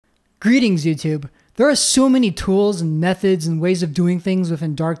Greetings, YouTube. There are so many tools and methods and ways of doing things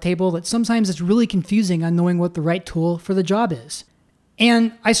within Darktable that sometimes it's really confusing on knowing what the right tool for the job is.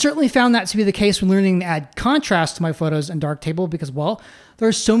 And I certainly found that to be the case when learning to add contrast to my photos in Darktable because, well, there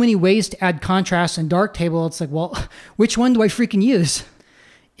are so many ways to add contrast in Darktable. It's like, well, which one do I freaking use?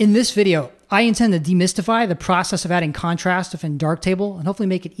 In this video, I intend to demystify the process of adding contrast within Darktable and hopefully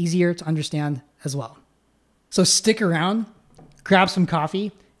make it easier to understand as well. So stick around, grab some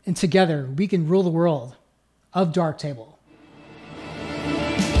coffee, and together we can rule the world of Darktable.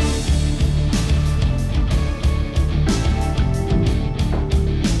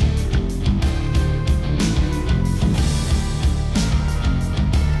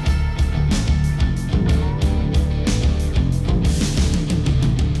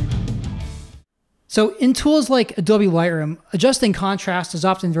 So in tools like Adobe Lightroom, adjusting contrast is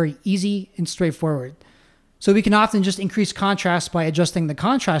often very easy and straightforward. So we can often just increase contrast by adjusting the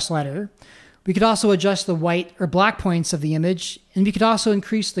contrast slider. We could also adjust the white or black points of the image, and we could also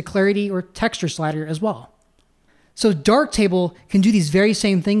increase the clarity or texture slider as well. So Darktable can do these very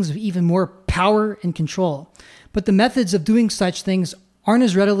same things with even more power and control, but the methods of doing such things aren't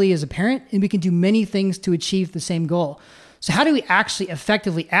as readily as apparent, and we can do many things to achieve the same goal. So how do we actually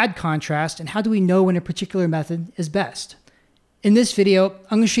effectively add contrast, and how do we know when a particular method is best? In this video,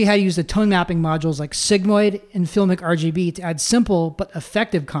 I'm going to show you how to use the tone mapping modules like Sigmoid and Filmic RGB to add simple but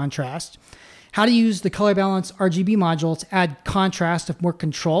effective contrast, how to use the Color Balance RGB module to add contrast with more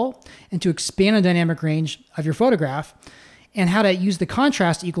control and to expand the dynamic range of your photograph, and how to use the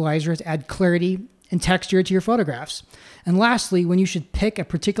Contrast Equalizer to add clarity and texture to your photographs. And lastly, when you should pick a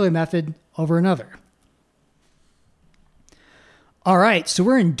particular method over another. All right, so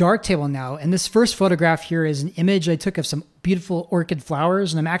we're in Darktable now, and this first photograph here is an image I took of some beautiful orchid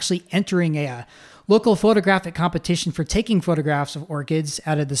flowers, and I'm actually entering a local photographic competition for taking photographs of orchids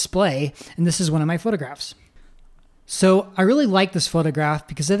at a display, and this is one of my photographs. So I really like this photograph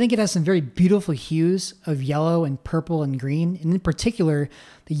because I think it has some very beautiful hues of yellow and purple and green, and in particular,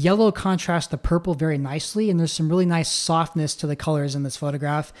 the yellow contrasts the purple very nicely, and there's some really nice softness to the colors in this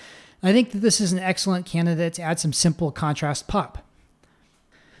photograph. I think that this is an excellent candidate to add some simple contrast pop.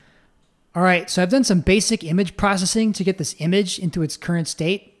 All right, so I've done some basic image processing to get this image into its current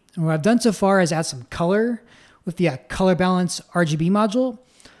state. And what I've done so far is add some color with the Color Balance RGB module.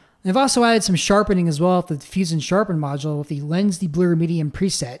 And I've also added some sharpening as well with the Diffuse and Sharpen module with the Lens Deblur Medium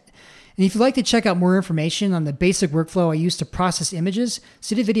preset. And if you'd like to check out more information on the basic workflow I use to process images,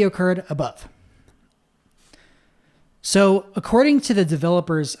 see the video card above. So according to the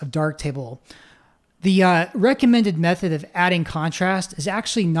developers of Darktable, the recommended method of adding contrast is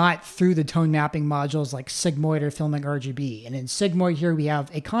actually not through the tone mapping modules like Sigmoid or Filmic RGB. And in Sigmoid here, we have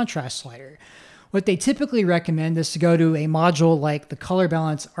a contrast slider. What they typically recommend is to go to a module like the Color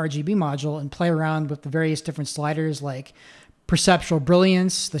Balance RGB module and play around with the various different sliders like perceptual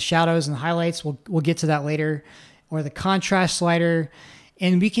brilliance, the shadows and highlights, we'll get to that later, or the contrast slider.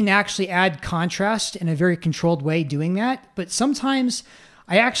 And we can actually add contrast in a very controlled way doing that. But sometimes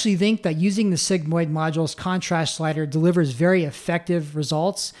I actually think that using the Sigmoid module's contrast slider delivers very effective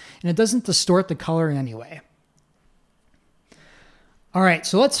results, and it doesn't distort the color in any way. All right,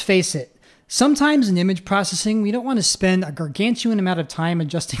 so let's face it. Sometimes in image processing, we don't want to spend a gargantuan amount of time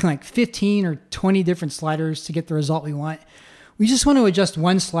adjusting like 15 or 20 different sliders to get the result we want. We just want to adjust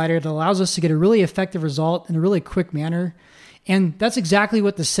one slider that allows us to get a really effective result in a really quick manner, and that's exactly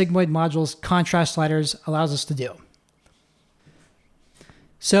what the Sigmoid module's contrast sliders allows us to do.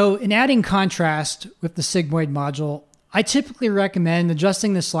 So in adding contrast with the Sigmoid module, I typically recommend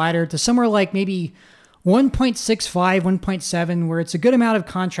adjusting the slider to somewhere like maybe 1.65, 1.7, where it's a good amount of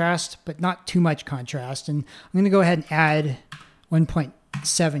contrast, but not too much contrast. And I'm going to go ahead and add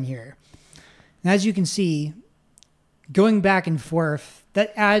 1.7 here. And as you can see, going back and forth,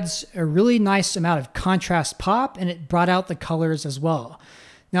 that adds a really nice amount of contrast pop, and it brought out the colors as well.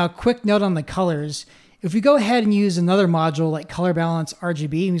 Now, a quick note on the colors. If we go ahead and use another module like Color Balance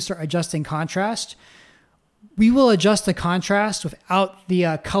RGB and we start adjusting contrast, we will adjust the contrast without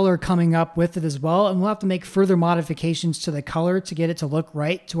the color coming up with it as well, and we'll have to make further modifications to the color to get it to look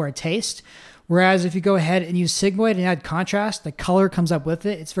right to our taste. Whereas if you go ahead and use Sigmoid and add contrast, the color comes up with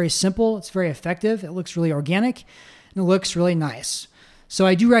it. It's very simple, it's very effective, it looks really organic, and it looks really nice. So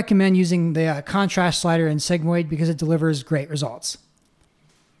I do recommend using the contrast slider in Sigmoid because it delivers great results.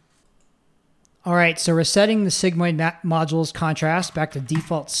 All right, so we're setting the Sigmoid module's contrast back to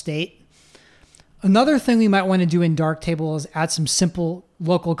default state. Another thing we might want to do in Darktable is add some simple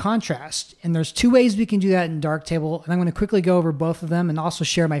local contrast. And there's two ways we can do that in Darktable, and I'm going to quickly go over both of them and also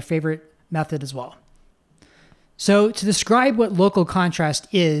share my favorite method as well. So to describe what local contrast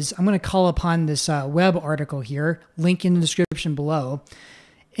is, I'm going to call upon this web article here, link in the description below.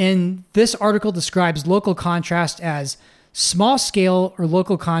 And this article describes local contrast as small scale or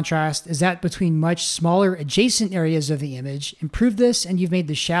local contrast is that between much smaller adjacent areas of the image. Improve this and you've made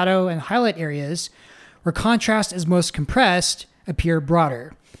the shadow and highlight areas where contrast is most compressed appear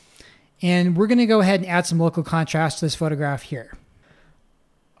broader. And we're going to go ahead and add some local contrast to this photograph here.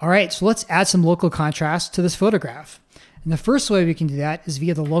 All right, so let's add some local contrast to this photograph. And the first way we can do that is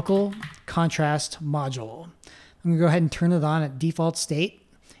via the local contrast module. I'm going to go ahead and turn it on at default state,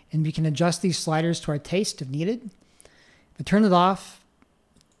 and we can adjust these sliders to our taste if needed. If I turn it off,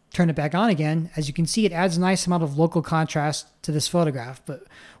 turn it back on again, as you can see, it adds a nice amount of local contrast to this photograph. But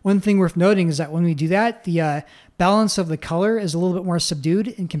one thing worth noting is that when we do that, the balance of the color is a little bit more subdued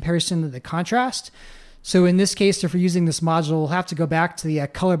in comparison to the contrast. So in this case, if we're using this module, we'll have to go back to the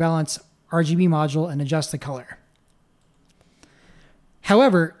color balance RGB module and adjust the color.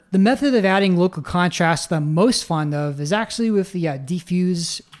 However, the method of adding local contrast that I'm most fond of is actually with the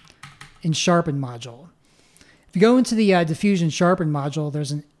Diffuse and Sharpen module. If you go into the Diffuse and Sharpen module,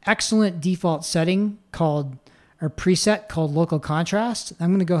 there's an excellent default setting called, or preset called local contrast. I'm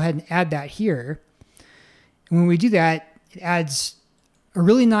going to go ahead and add that here. And when we do that, it adds a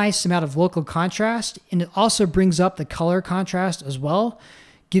really nice amount of local contrast, and it also brings up the color contrast as well,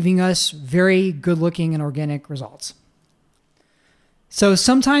 giving us very good looking and organic results. So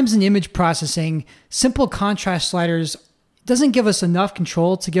sometimes in image processing, simple contrast sliders doesn't give us enough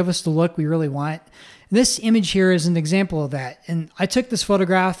control to give us the look we really want. And this image here is an example of that. And I took this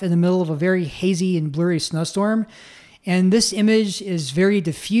photograph in the middle of a very hazy and blurry snowstorm. And this image is very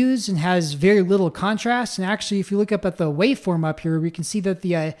diffuse and has very little contrast. And actually, if you look up at the waveform up here, we can see that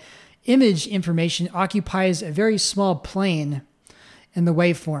the image information occupies a very small plane in the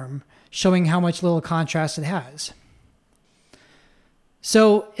waveform, showing how much little contrast it has.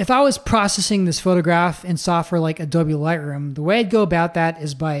 So if I was processing this photograph in software like Adobe Lightroom, the way I'd go about that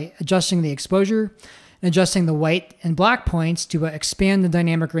is by adjusting the exposure and adjusting the white and black points to expand the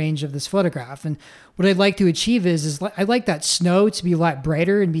dynamic range of this photograph. And what I'd like to achieve is I'd like that snow to be a lot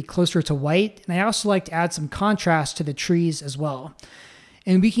brighter and be closer to white. And I also like to add some contrast to the trees as well.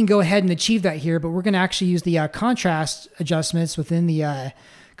 And we can go ahead and achieve that here, but we're going to actually use the contrast adjustments within the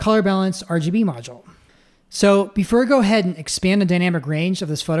Color Balance RGB module. So before I go ahead and expand the dynamic range of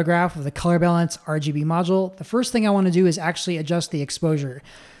this photograph with the Color Balance RGB module, the first thing I want to do is actually adjust the exposure.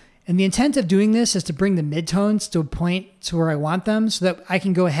 And the intent of doing this is to bring the midtones to a point to where I want them so that I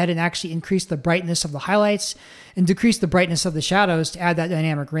can go ahead and actually increase the brightness of the highlights and decrease the brightness of the shadows to add that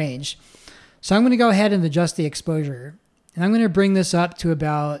dynamic range. So I'm going to go ahead and adjust the exposure. And I'm going to bring this up to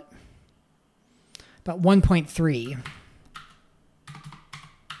about 1.3.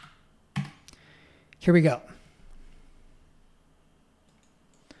 Here we go.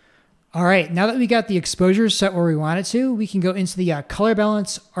 All right, now that we got the exposure set where we want it to, we can go into the Color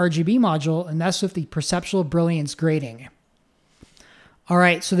Balance RGB module, and that's with the Perceptual Brilliance grading. All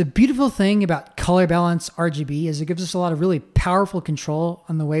right, so the beautiful thing about Color Balance RGB is it gives us a lot of really powerful control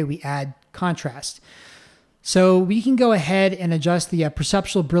on the way we add contrast. So we can go ahead and adjust the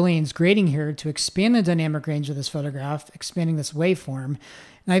Perceptual Brilliance grading here to expand the dynamic range of this photograph, expanding this waveform.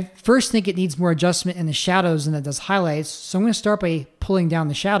 And I first think it needs more adjustment in the shadows than it does highlights. So I'm going to start by pulling down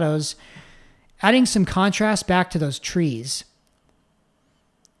the shadows, adding some contrast back to those trees.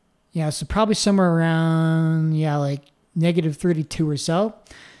 Yeah, so probably somewhere around, like -32 or so.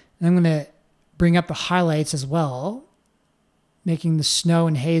 And I'm going to bring up the highlights as well, making the snow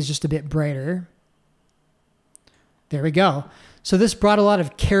and haze just a bit brighter. There we go. So this brought a lot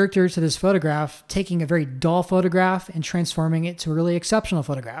of character to this photograph, taking a very dull photograph and transforming it to a really exceptional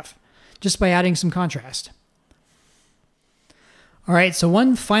photograph, just by adding some contrast. All right, so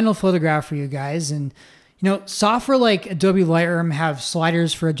one final photograph for you guys. And software like Adobe Lightroom have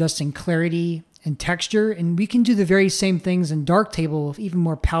sliders for adjusting clarity and texture, and we can do the very same things in Darktable with even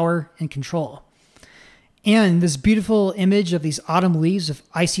more power and control. And this beautiful image of these autumn leaves of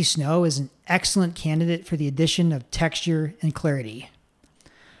icy snow is an excellent candidate for the addition of texture and clarity.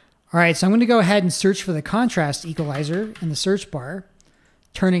 All right, so I'm going to go ahead and search for the Contrast Equalizer in the search bar,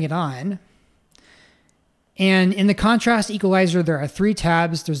 turning it on. And in the Contrast Equalizer, there are 3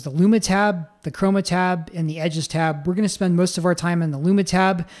 tabs. There's the Luma tab, the Chroma tab, and the Edges tab. We're going to spend most of our time in the Luma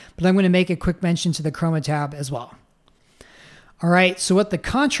tab, but I'm going to make a quick mention to the Chroma tab as well. All right, so what the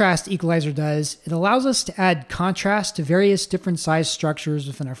Contrast Equalizer does, it allows us to add contrast to various different size structures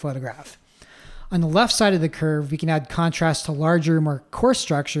within our photograph. On the left side of the curve, we can add contrast to larger, more coarse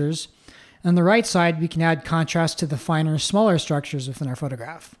structures. And on the right side, we can add contrast to the finer, smaller structures within our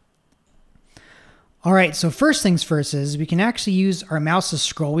photograph. All right, so first things first is we can actually use our mouse's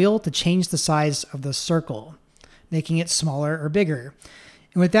scroll wheel to change the size of the circle, making it smaller or bigger.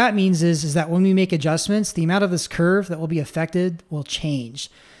 And what that means is that when we make adjustments, the amount of this curve that will be affected will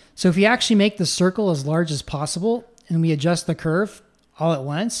change. So if we actually make the circle as large as possible and we adjust the curve all at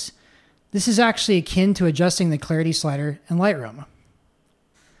once, this is actually akin to adjusting the clarity slider in Lightroom.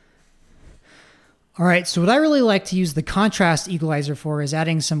 All right, so what I really like to use the Contrast Equalizer for is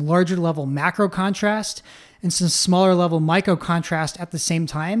adding some larger level macro contrast and some smaller level micro contrast at the same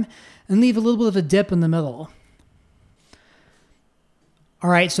time and leave a little bit of a dip in the middle. All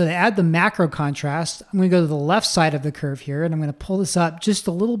right, so to add the macro contrast, I'm going to go to the left side of the curve here and I'm going to pull this up just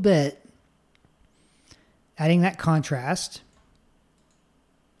a little bit, adding that contrast.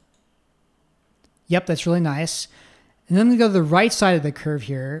 Yep, that's really nice. And then I'm going to go to the right side of the curve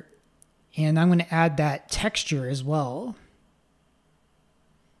here and I'm going to add that texture as well.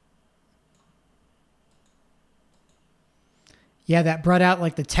 Yeah, that brought out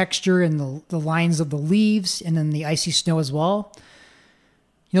like the texture and the lines of the leaves and then the icy snow as well.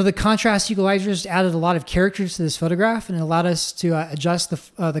 You know, the contrast equalizers added a lot of characters to this photograph and it allowed us to adjust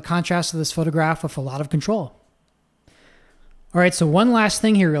the contrast of this photograph with a lot of control. All right, so one last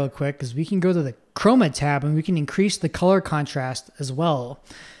thing here real quick is we can go to the Chroma tab and we can increase the color contrast as well.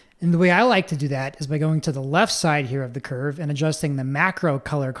 And the way I like to do that is by going to the left side here of the curve and adjusting the macro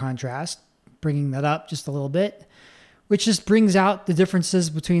color contrast, bringing that up just a little bit, which just brings out the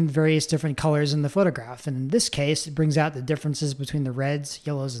differences between the various different colors in the photograph. And in this case, it brings out the differences between the reds,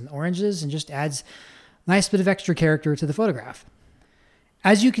 yellows, and oranges and just adds a nice bit of extra character to the photograph.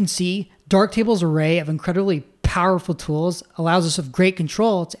 As you can see, Darktable's array of incredibly powerful tools allows us with great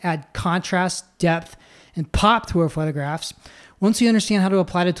control to add contrast, depth, and pop to our photographs once you understand how to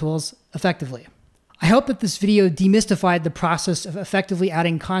apply the tools effectively. I hope that this video demystified the process of effectively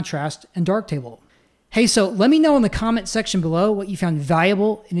adding contrast in Darktable. Hey, so let me know in the comment section below what you found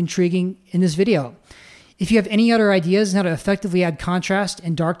valuable and intriguing in this video. If you have any other ideas on how to effectively add contrast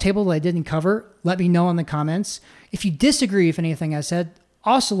in Darktable that I didn't cover, let me know in the comments. If you disagree with anything I said,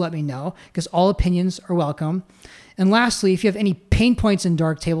 also let me know, because all opinions are welcome. And lastly, if you have any pain points in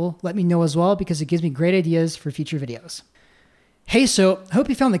Darktable, let me know as well, because it gives me great ideas for future videos. Hey, so I hope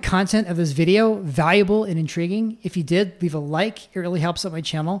you found the content of this video valuable and intriguing. If you did, leave a like. It really helps out my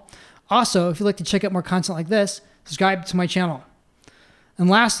channel. Also, if you'd like to check out more content like this, subscribe to my channel. And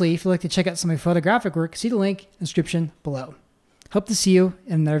lastly, if you'd like to check out some of my photographic work, see the link in the description below. Hope to see you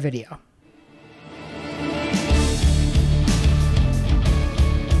in another video.